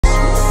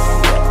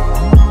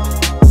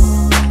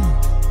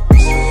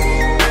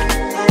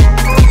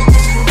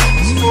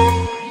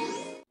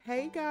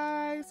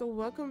guys,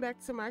 welcome back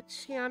to my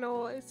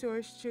channel. It's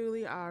yours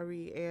truly,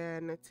 Ari,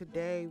 and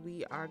today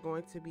we are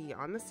going to be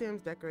on The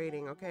Sims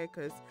decorating, okay?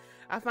 Because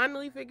I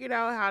finally figured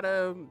out how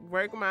to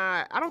work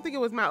my, I don't think it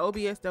was my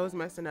OBS that was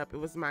messing up. It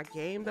was my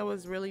game that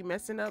was really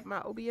messing up my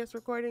OBS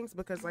recordings,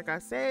 because like I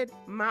said,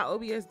 my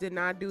OBS did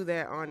not do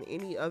that on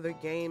any other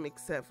game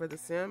except for The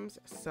Sims.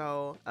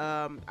 So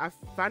I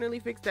finally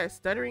fixed that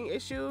stuttering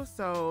issue.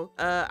 So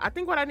I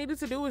think what I needed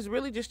to do was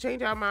really just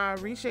change out my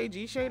reshade,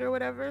 G-shade or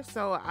whatever.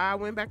 So I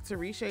went back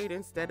to reshade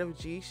instead of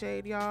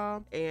G-shade,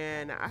 y'all,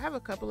 and I have a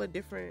couple of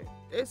different,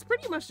 it's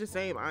pretty much the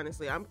same,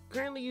 honestly. I'm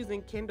currently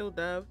using Kindle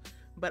Dove,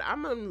 but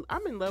I'm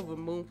in love with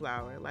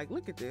Moonflower. Like,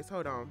 look at this,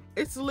 hold on,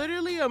 it's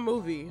literally a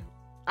movie.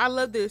 I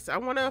love this. I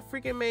want to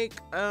freaking make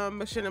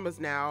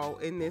machinimas now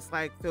in this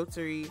like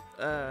filtery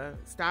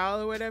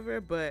style or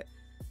whatever, but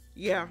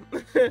yeah.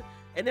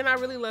 And then I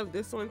really love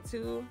this one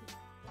too,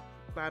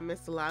 by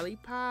Miss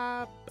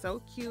Lollipop.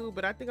 So cute.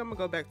 But I think I'm gonna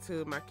go back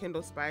to my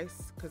Kindle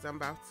Spice because I'm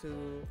about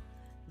to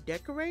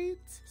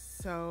decorate.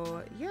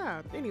 So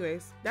yeah,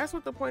 anyways, that's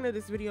what the point of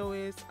this video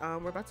is.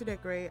 We're about to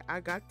decorate. I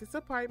got this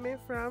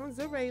apartment from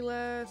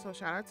Zarela, so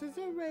shout out to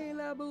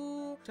Zarela,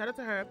 boo, shout out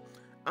to her.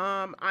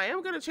 I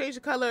am gonna change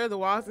the color of the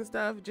walls and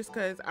stuff just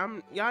because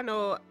y'all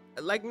know,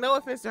 like, no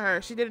offense to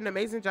her, she did an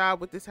amazing job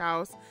with this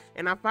house,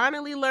 and I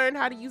finally learned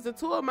how to use the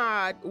tool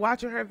mod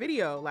watching her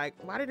video. Like,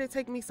 why did it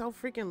take me so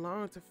freaking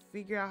long to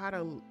figure out how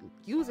to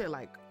use it?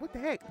 Like, what the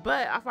heck?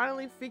 But I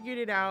finally figured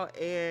it out,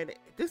 and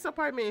this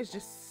apartment is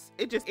just,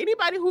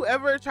 anybody who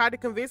ever tried to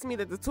convince me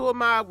that the tool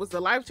mod was a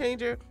life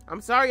changer,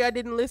 I'm sorry I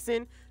didn't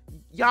listen.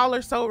 Y'all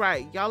are so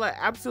right. Y'all are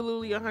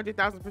absolutely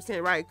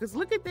 100,000% right, because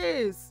look at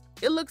this,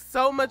 it looks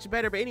so much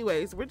better. But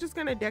anyways, we're just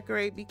gonna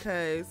decorate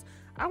because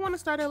I want to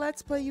start a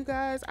let's play, you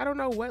guys. I don't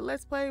know what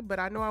let's play, but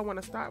I know I want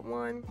to start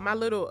one. My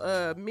little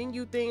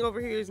menu thing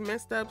over here is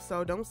messed up,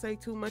 so don't say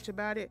too much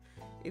about it.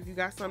 If you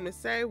got something to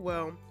say,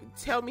 well,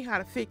 tell me how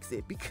to fix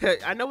it, because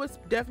I know it's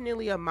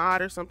definitely a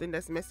mod or something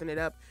that's messing it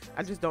up.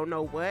 I just don't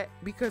know what,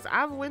 because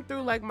I've went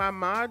through like my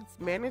mods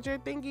manager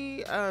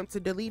thingy to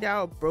delete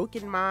out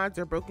broken mods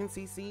or broken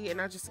CC,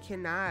 and I just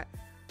cannot.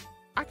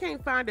 I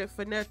can't find it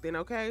for nothing.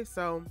 Okay,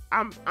 so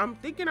I'm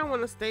thinking I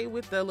want to stay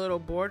with the little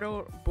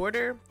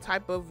border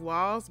type of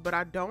walls, but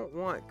I don't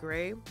want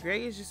gray.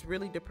 Gray is just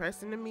really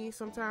depressing to me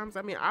sometimes.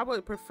 I mean, I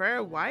would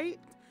prefer white,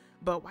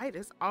 but white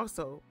is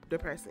also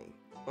depressing.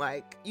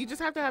 Like, you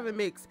just have to have a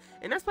mix,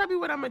 and that's probably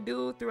what I'm gonna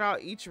do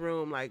throughout each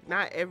room. Like,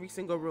 not every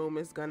single room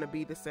is gonna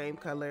be the same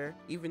color,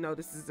 even though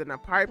this is an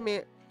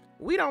apartment.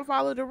 We don't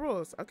follow the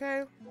rules,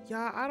 okay?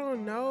 Y'all, I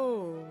don't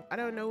know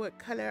what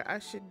color I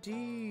should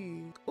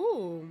do.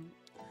 Ooh,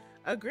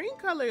 a green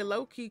color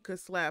low-key could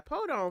slap.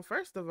 Hold on,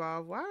 first of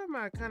all, why am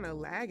I kind of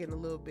lagging a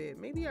little bit?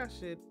 Maybe I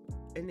should,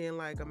 and then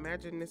like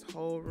imagine this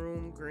whole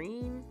room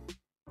green.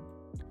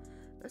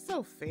 That's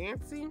so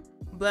fancy.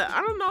 But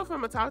I don't know if I'm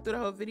gonna talk through the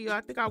whole video. I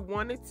think I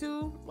wanted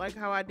to, like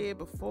how I did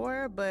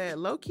before, but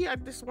low-key I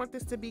just want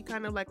this to be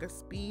kind of like a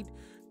speed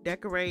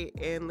decorate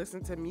and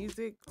listen to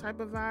music type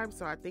of vibe.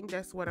 So I think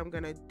that's what I'm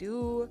gonna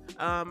do.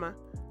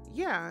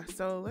 Yeah,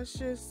 so let's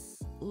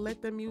just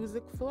let the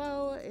music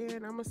flow,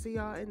 and I'm gonna see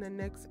y'all in the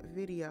next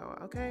video.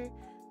 Okay,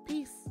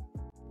 peace.